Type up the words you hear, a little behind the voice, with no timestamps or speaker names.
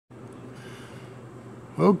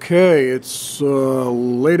Okay, it's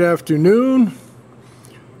late afternoon.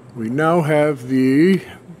 We now have the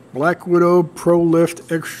Black Widow Pro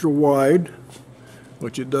Lift Extra Wide,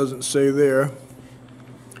 which it doesn't say there.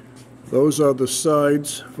 Those are the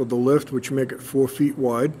sides for the lift, which make it 4 feet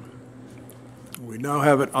wide. We now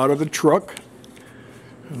have it out of the truck,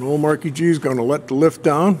 and old Marky G is going to let the lift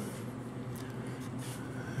down.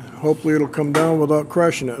 Hopefully it'll come down without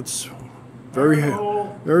crashing it. It's very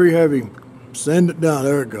heavy. Send it down.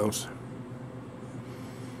 There it goes.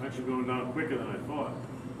 Actually going down quicker than I thought.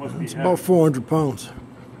 Must be It's heavy. about 400 pounds.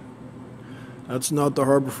 That's not the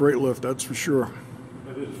Harbor Freight lift, that's for sure.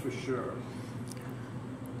 That is for sure.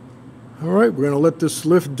 All right, we're going to let this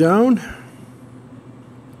lift down.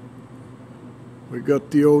 We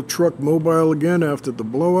got the old truck mobile again after the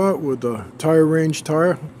blowout with a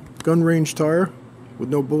gun range tire with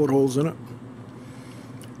no bullet holes in it.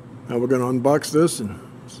 Now we're going to unbox this and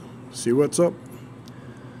see what's up.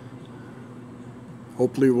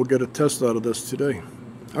 Hopefully we'll get a test out of this today.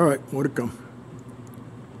 All right, more to come.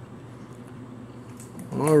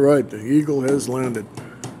 All right, the Eagle has landed.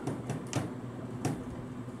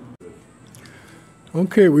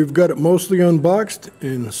 Okay, we've got it mostly unboxed,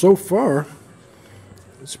 and so far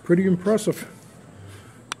it's pretty impressive.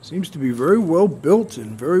 Seems to be very well built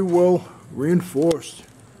and very well reinforced.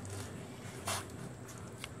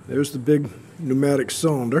 There's the big pneumatic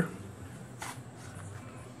cylinder.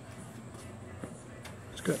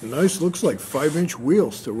 It's got nice, looks like 5-inch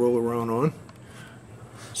wheels to roll around on.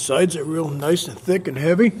 Sides are real nice and thick and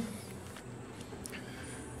heavy.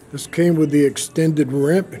 This came with the extended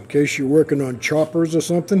ramp in case you're working on choppers or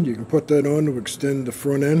something. You can put that on to extend the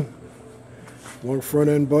front end. Long front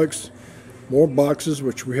end bikes. More boxes,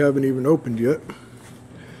 which we haven't even opened yet.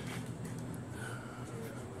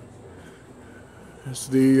 It's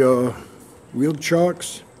the wheel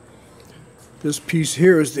chocks. This piece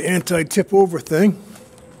here is the anti-tip over thing.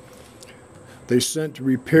 They sent to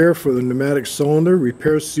repair for the pneumatic cylinder,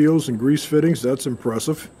 repair seals and grease fittings. That's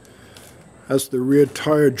impressive. That's the rear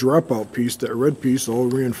tire dropout piece, that red piece, all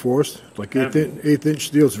reinforced. Like 8-inch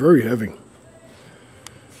steel. It's very heavy.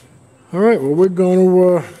 All right, well, we're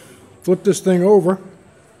going to flip this thing over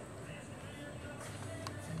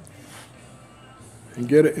and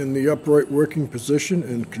get it in the upright working position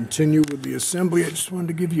and continue with the assembly. I just wanted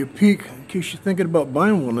to give you a peek in case you're thinking about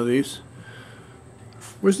buying one of these.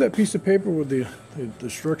 Where's that piece of paper with the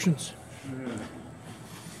instructions? Yeah.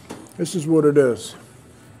 This is what it is.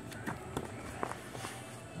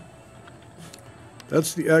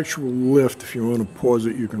 That's the actual lift. If you want to pause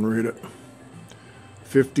it, you can read it.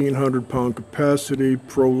 1,500 pound capacity,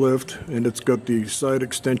 Pro Lift, and it's got the side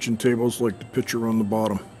extension tables like the picture on the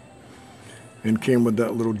bottom. And came with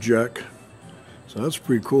that little jack. So that's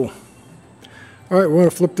pretty cool. All right, we're going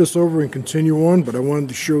to flip this over and continue on, but I wanted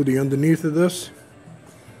to show the underneath of this.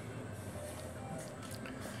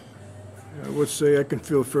 I would say I can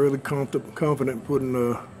feel fairly confident putting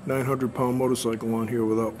a 900 pound motorcycle on here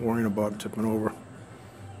without worrying about tipping over.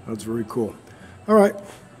 That's very cool. All right.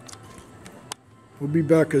 We'll be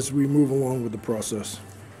back as we move along with the process.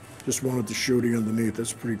 Just wanted to show the underneath.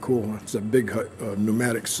 That's pretty cool. It's a big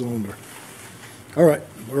pneumatic cylinder. All right,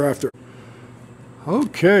 we're after.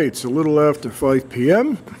 Okay, it's a little after 5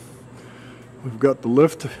 p.m. We've got the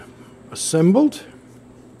lift assembled.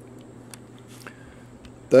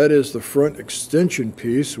 That is the front extension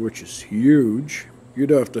piece, which is huge.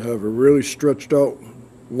 You'd have to have a really stretched out,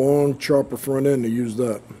 long chopper front end to use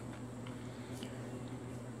that.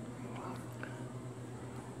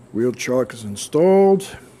 Wheel chock is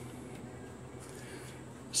installed.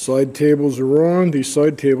 Side tables are on. These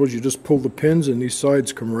side tables, you just pull the pins and these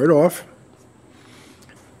sides come right off.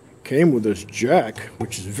 Came with this jack,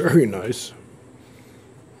 which is very nice,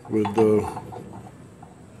 with the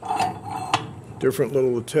different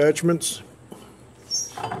little attachments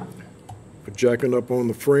for jacking up on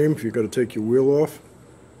the frame if you've got to take your wheel off.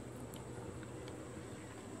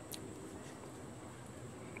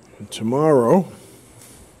 And tomorrow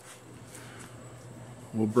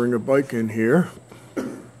we'll bring a bike in here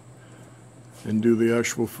and do the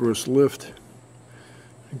actual first lift.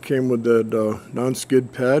 It came with that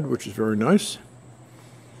non-skid pad, which is very nice.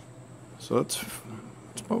 So it's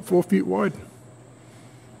about 4 feet wide.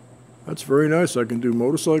 That's very nice. I can do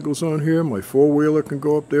motorcycles on here. My four-wheeler can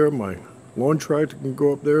go up there. My lawn tractor can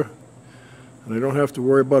go up there. And I don't have to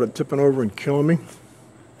worry about it tipping over and killing me.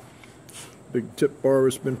 Big tip bar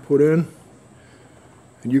has been put in.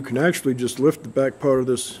 And you can actually just lift the back part of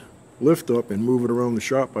this lift up and move it around the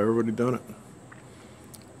shop. I've already done it.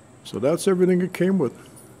 So that's everything it came with.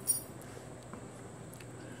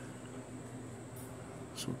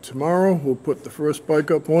 So tomorrow we'll put the first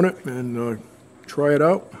bike up on it and try it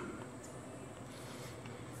out.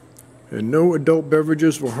 And no adult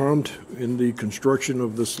beverages were harmed in the construction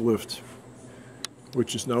of this lift,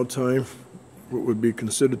 which is now time, what would be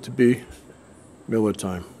considered to be Miller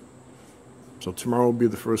time. So tomorrow will be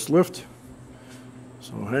the first lift.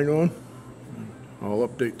 So hang on, I'll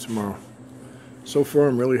update tomorrow. So far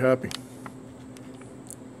I'm really happy.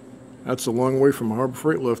 That's a long way from a Harbor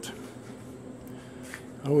Freight lift.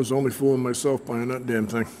 I was only fooling myself buying that damn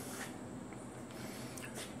thing.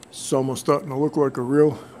 It's almost starting to look like a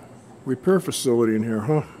real repair facility in here,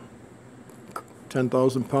 huh?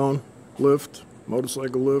 10,000 pound lift,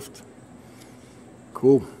 motorcycle lift.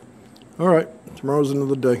 Cool. All right, tomorrow's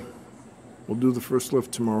another day. We'll do the first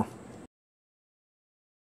lift tomorrow.